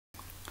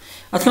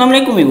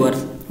Assalamualaikum viewers,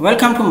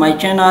 welcome to my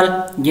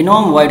channel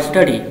Genome Wide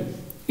Study.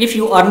 If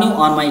you are new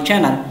on my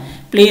channel,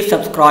 please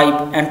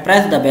subscribe and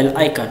press the bell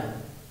icon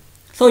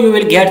so you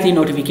will get the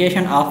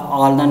notification of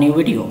all the new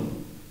video.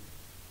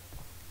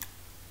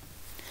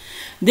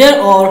 There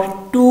are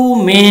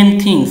two main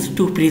things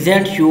to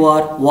present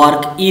your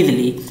work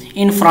easily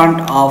in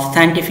front of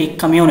scientific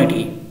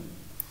community.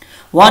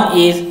 One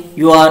is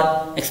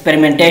your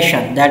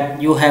experimentation that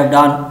you have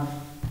done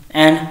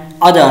and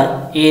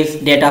other is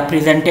data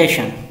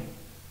presentation.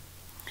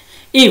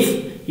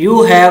 If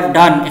you have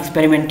done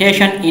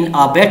experimentation in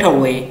a better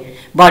way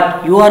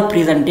but your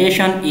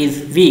presentation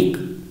is weak,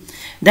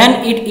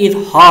 then it is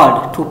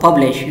hard to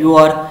publish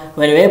your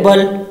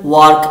valuable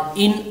work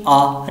in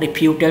a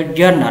reputed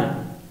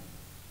journal.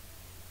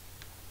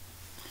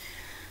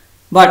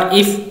 But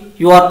if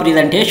your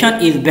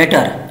presentation is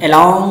better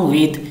along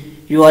with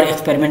your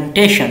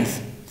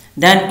experimentations,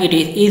 then it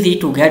is easy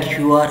to get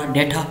your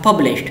data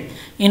published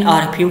in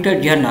a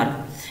reputed journal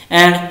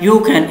and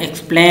you can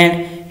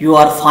explain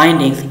your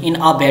findings in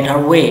a better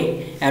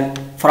way in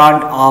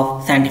front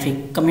of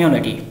scientific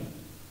community.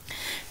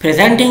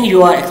 Presenting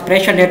your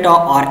expression data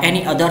or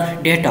any other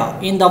data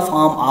in the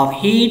form of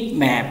heat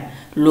map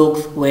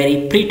looks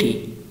very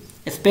pretty,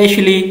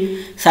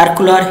 especially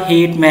circular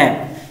heat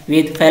map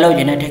with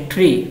phylogenetic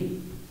tree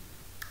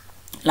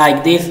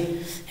like this.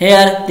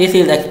 Here this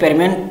is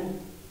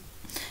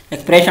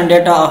expression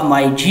data of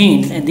my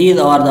genes and these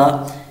are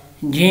the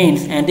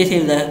genes and this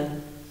is the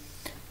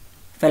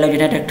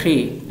phylogenetic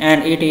tree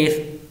and it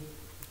is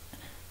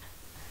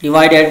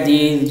divided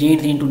these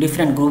genes into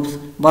different groups,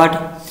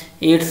 but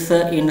it's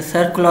in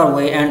circular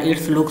way and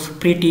it looks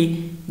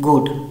pretty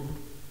good.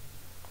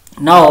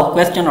 Now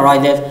question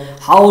arises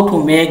how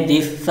to make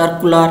this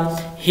circular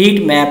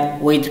heat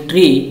map with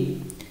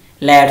tree.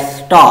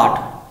 Let's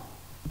start.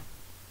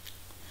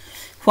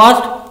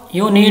 First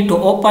you need to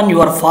open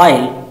your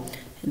file,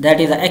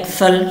 that is an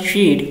Excel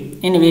sheet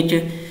in which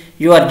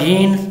your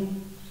genes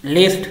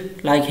list.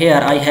 Like here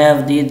I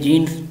have these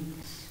genes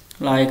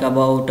like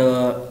about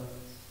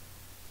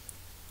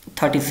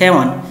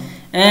 37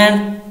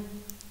 and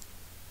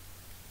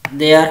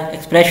their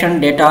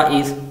expression data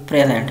is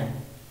present.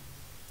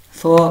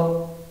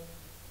 So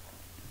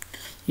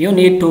you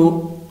need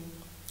to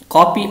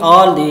copy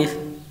all these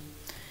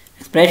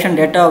expression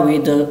data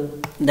with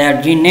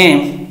their gene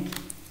name,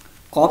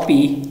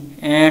 copy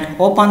and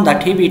open the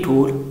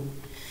TBTool,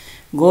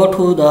 go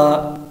to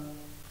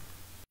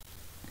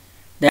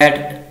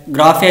that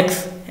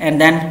graphics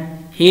and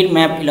then heat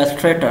map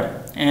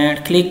illustrator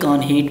and click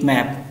on heat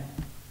map.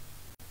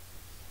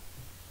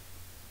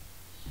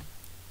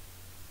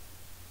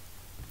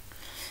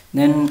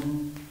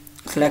 Then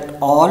select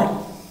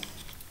all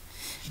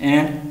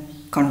and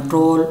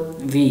Control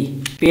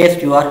V,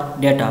 paste your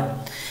data.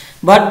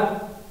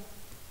 But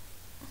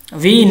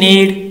we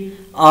need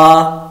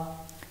a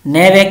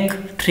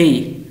newick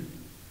tree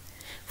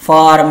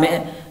for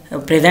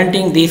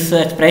presenting this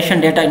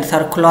expression data in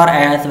circular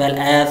as well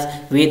as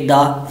with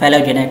the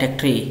phylogenetic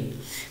tree.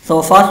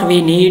 So first we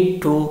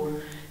need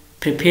to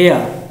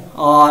prepare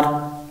or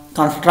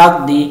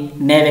construct the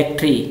newick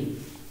tree.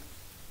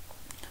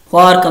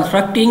 For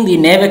constructing the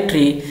newick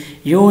tree,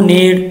 you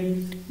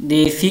need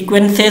the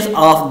sequences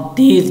of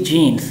these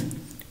genes,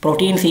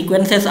 protein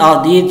sequences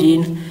of these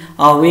genes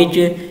of which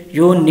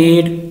you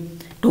need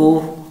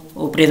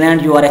to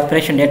present your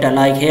expression data.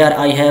 Like here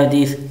I have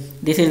this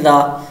is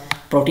the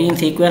protein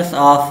sequence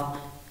of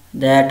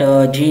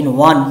that gene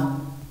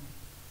 1.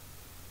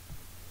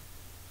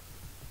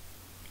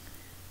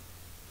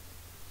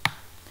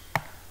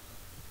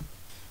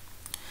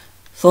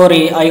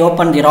 Sorry, I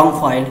opened the wrong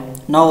file.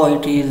 Now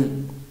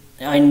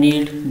I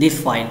need this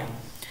file.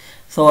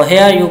 So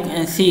here you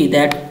can see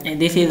that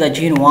this is the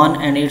gene 1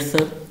 and its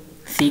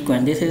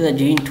sequence. This is the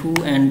gene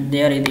 2 and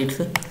there is its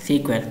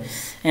sequence.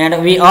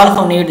 And we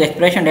also need the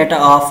expression data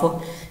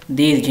of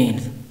these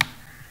genes.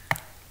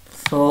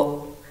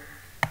 So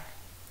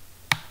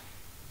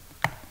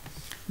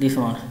this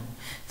one.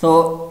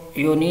 So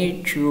you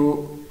need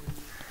to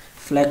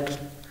select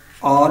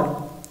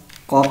all,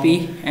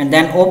 copy and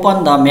then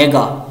open the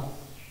mega,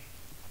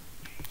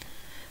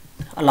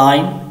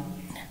 align,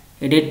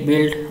 edit,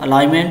 build,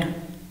 alignment,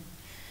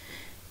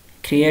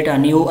 create a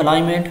new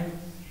alignment,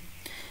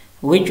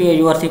 which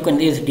your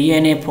sequence is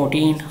DNA,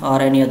 protein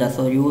or any other.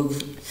 So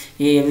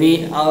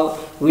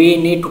we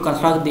need to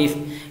construct this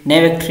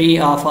newick tree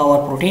of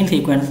our protein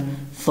sequence.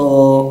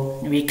 So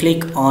we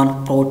click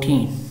on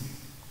protein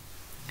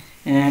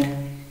and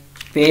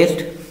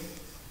paste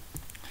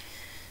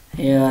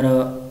here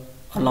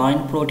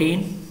align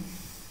protein,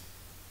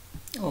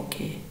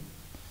 okay,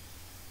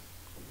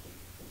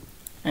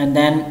 and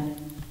then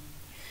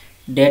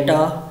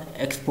data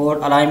export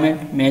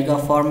alignment mega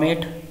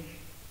format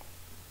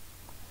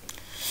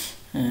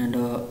and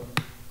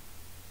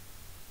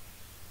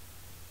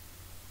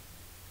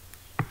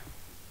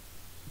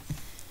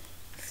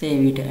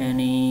save it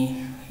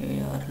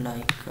anywhere.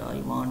 Like I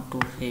want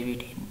to save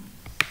it in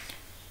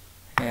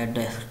a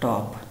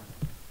desktop.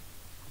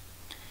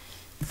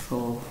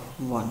 So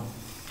 1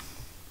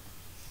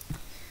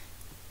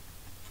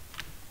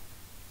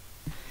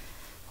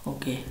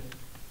 Okay,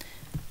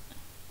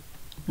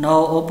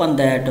 now open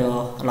that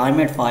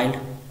alignment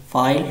file,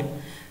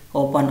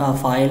 open a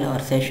file or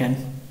session,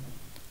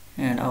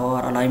 and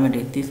our alignment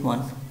is this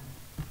one.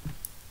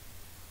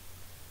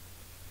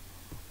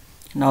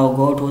 Now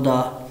go to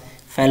the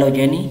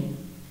phylogenetic,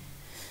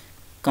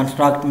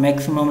 construct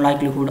maximum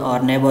likelihood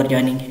or neighbor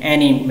joining,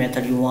 any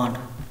method you want.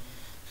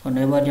 So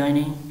neighbor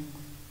joining,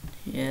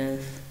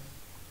 yes,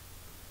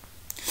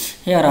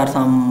 here are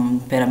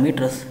some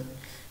parameters,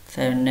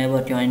 say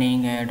neighbor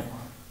joining, and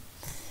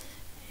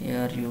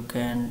here you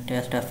can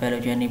test a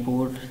phylogenetic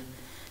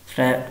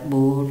bootstrap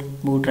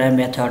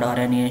method or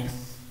any.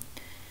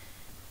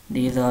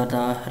 These are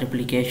the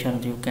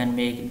replications, you can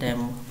make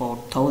them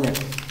about 1000.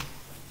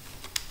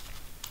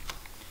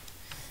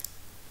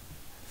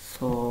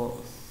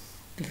 So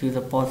this is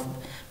a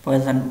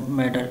Poisson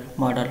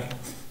model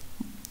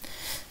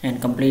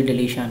and complete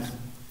deletion,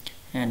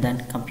 and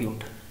then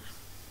compute.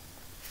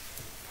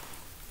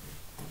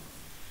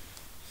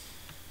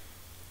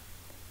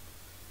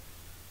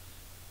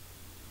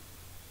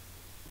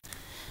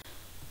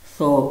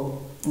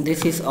 So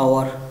this is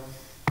our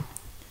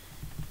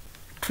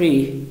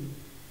tree.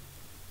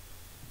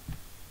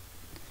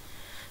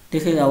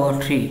 This is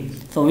our tree.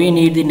 So we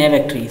need the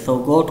newick tree. So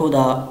go to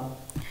the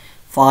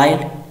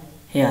file,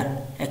 here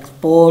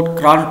export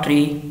current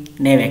tree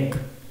newick,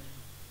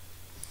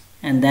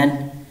 and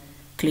then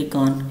click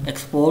on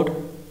export.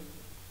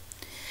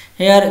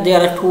 Here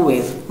there are two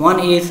ways. One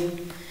is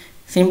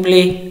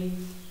simply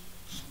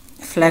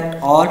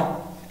select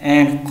all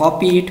and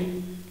copy it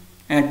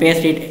and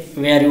paste it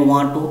where you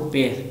want to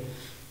paste,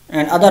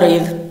 and other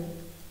is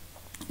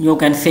you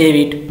can save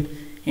it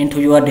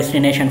into your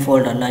destination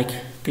folder, like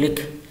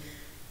click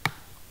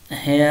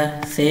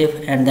here,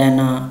 save, and then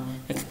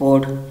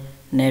export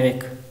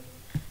newick.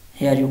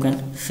 Here you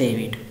can save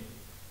it.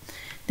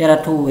 There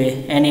are two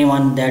ways, any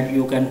one that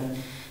you can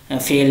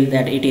feel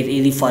that it is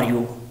easy for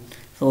you.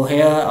 So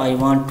here I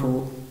want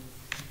to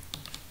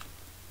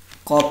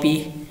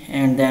copy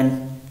and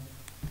then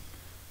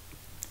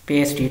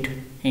paste it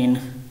in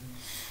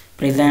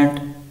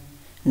present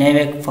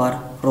newick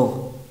for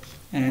row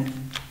and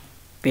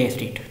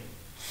paste it,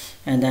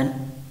 and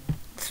then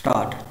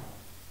start.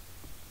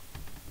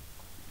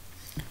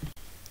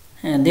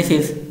 And this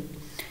is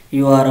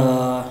your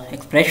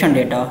expression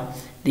data.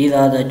 These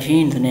are the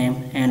genes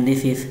name, and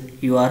this is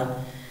your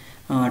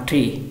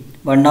tree.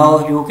 But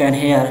now you can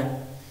here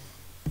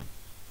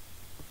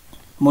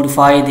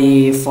modify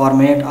the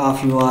format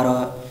of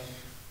your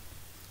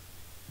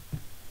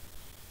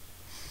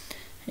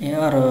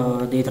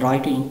this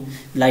writing,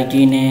 like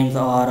gene names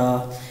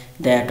or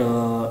that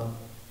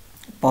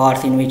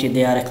parts in which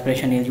their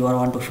expression is you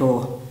want to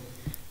show.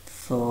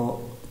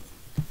 So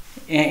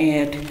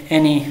at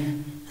any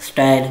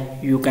style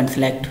you can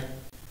select.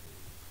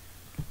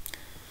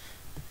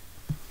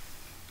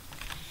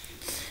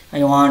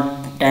 I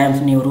want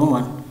Times New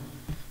Roman,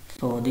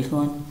 so this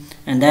one,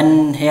 and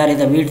then here is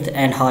the width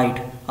and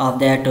height of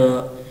that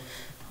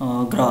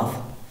graph.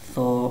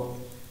 So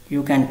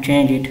you can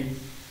change it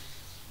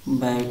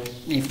by,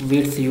 if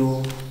width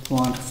you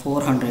want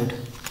 400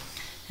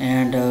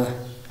 and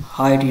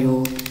height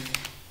you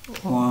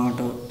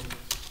want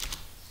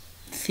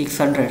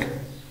 600,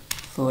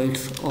 so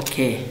it's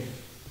okay.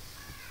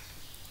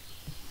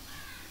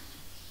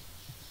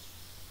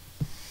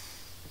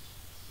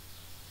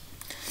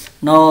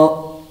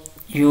 Now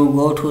you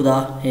go to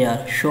the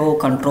here show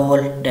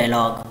control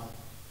dialog.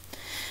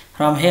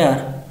 From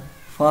here,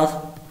 first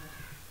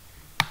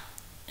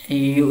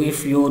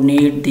if you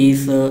need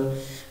this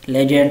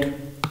legend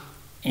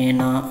in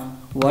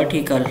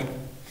vertical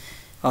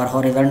or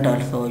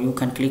horizontal, so you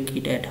can click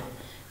it at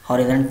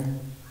horizontal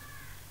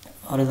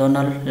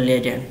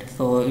legend,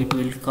 so it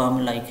will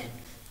come like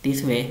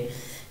this way.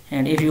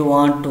 And if you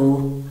want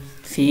to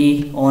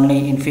see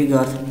only in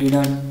figures,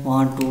 didn't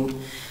want to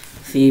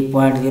see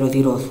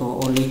 0.00,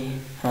 so only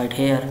right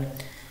here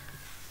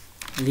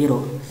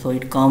 0, so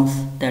it comes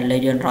that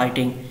legend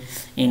writing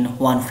in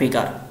one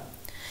figure.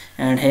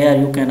 And here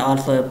you can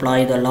also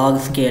apply the log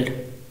scale,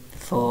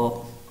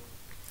 so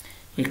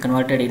it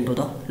converted into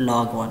the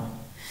log one.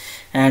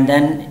 And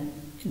then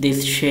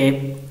this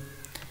shape,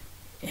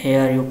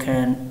 here you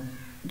can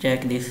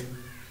check this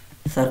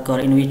circle,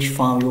 in which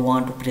form you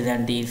want to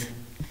present these,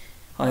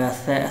 or a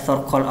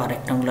circle or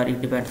rectangular,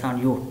 it depends on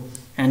you.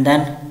 And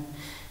then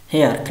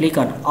here click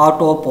on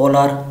auto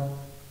polar.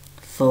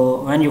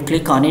 So when you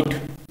click on it,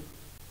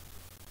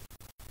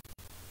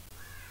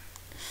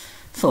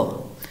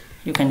 so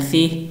you can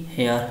see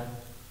here,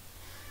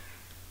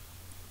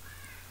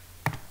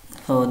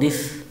 so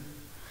this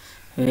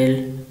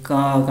will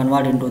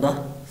convert into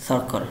the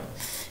circle.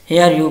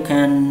 Here you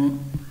can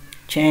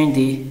change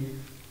the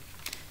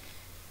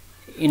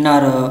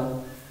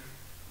inner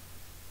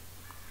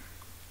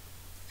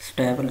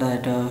step,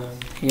 that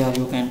here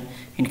you can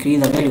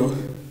increase the value,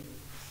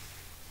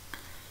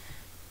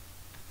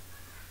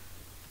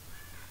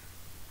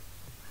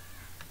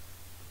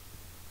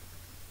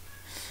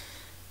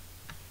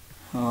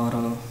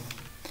 or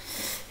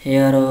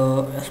here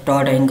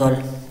start angle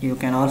you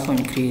can also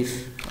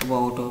increase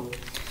about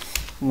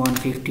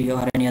 150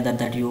 or any other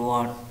that you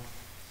want,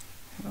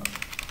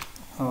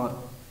 or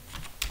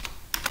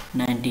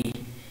 90.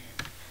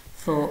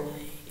 So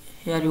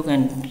here you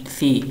can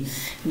see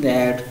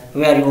that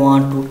where you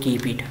want to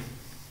keep it.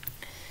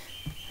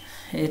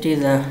 It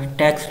is a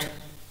text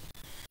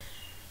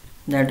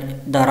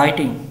that the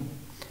writing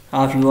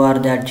of your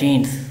that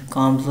genes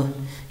comes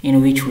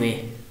in which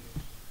way,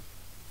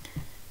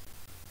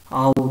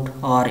 out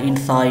or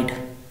inside,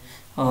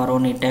 or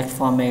only text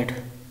format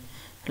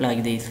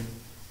like this.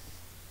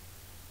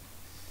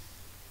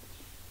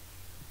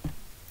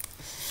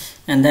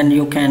 And then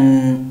you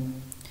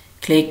can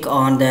click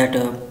on that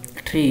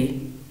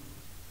tree,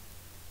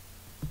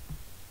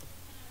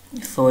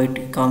 so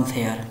it comes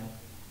here.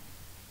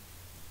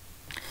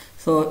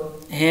 So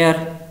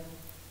here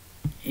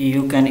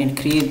you can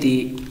increase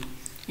the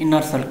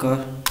inner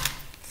circle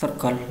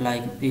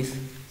like this,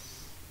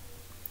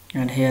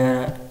 and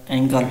here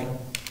angle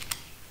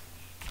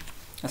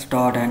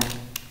start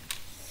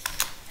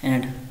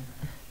and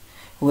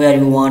where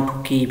you want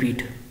to keep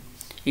it,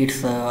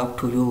 it's up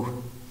to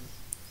you.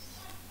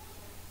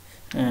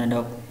 And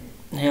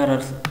here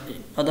are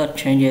other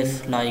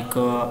changes like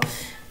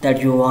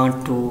that you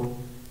want to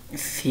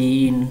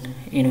see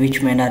in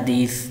which manner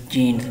these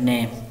genes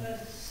name,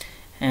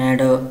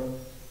 and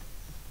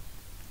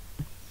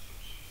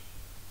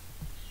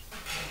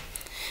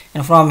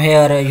from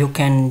here you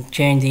can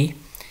change the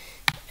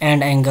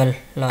end angle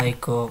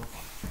like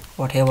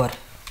whatever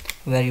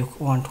where you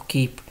want to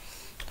keep.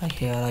 Like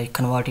here I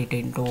convert it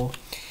into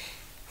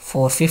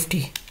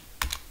 450.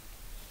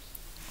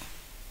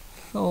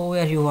 So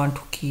where you want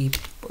to keep,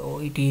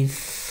 it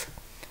is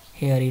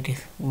here, it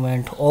is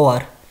went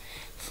over,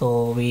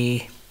 so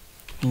we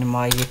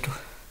minimize it.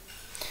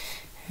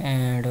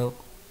 And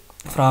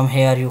from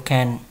here you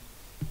can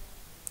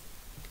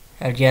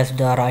adjust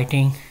the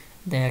writing,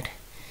 that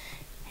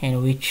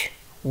in which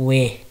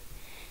way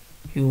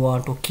you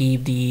want to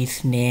keep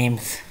these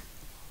names.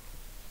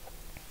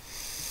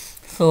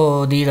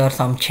 So these are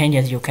some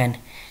changes you can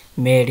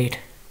made it,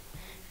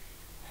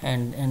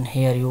 and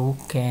here you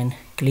can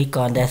click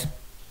on this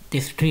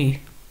tree,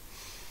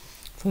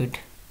 so it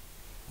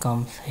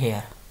comes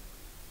here.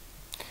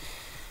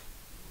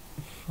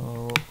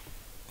 So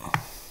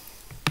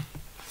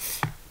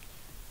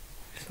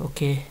it's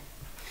okay.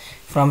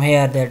 From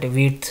here, that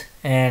width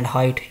and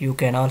height, you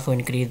can also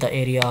increase the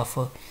area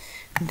of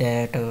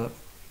that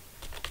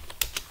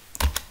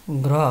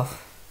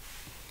graph.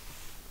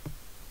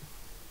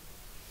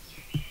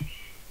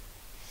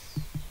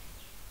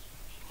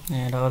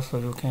 And also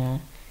you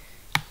can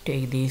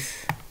take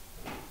this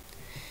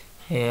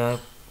here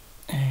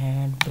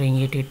and bring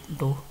it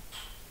to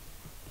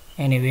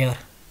anywhere.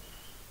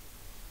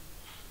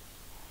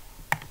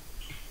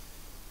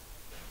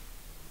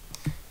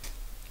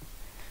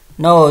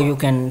 Now you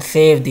can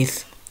save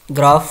this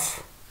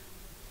graph.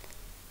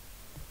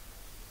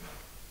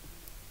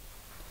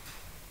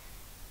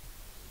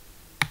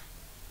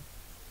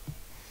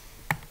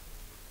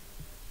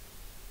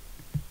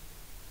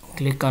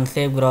 Click on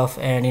save graph,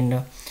 and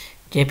in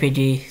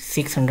JPG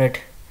 600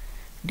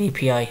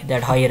 dpi,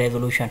 that high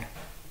resolution,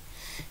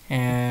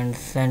 and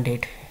send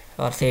it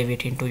or save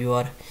it into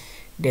your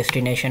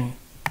destination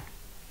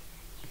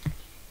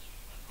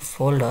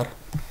folder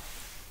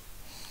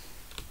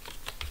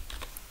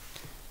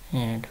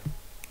and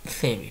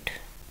save it.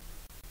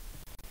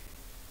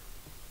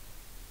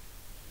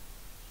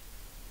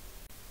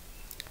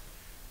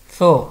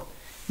 So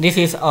this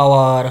is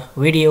our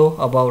video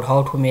about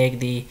how to make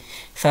the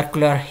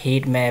circular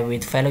heat map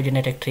with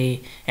phylogenetic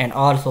tree, and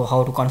also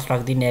how to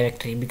construct the newick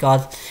tree,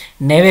 because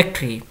newick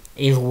tree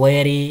is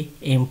very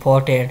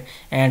important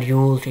and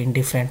used in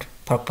different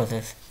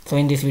purposes. So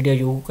in this video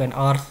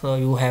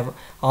you have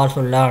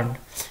also learned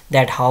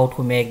that how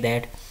to make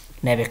that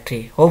newick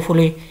tree.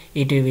 Hopefully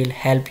it will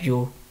help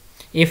you.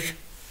 If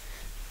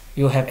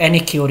you have any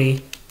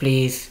query,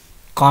 please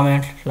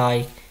comment,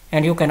 like,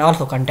 and you can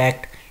also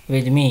contact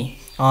with me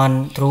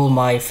through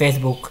my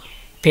Facebook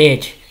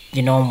page,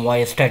 Genome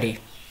Wise Study.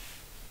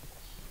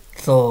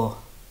 So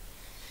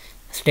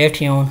stay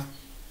tuned.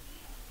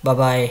 Bye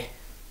bye.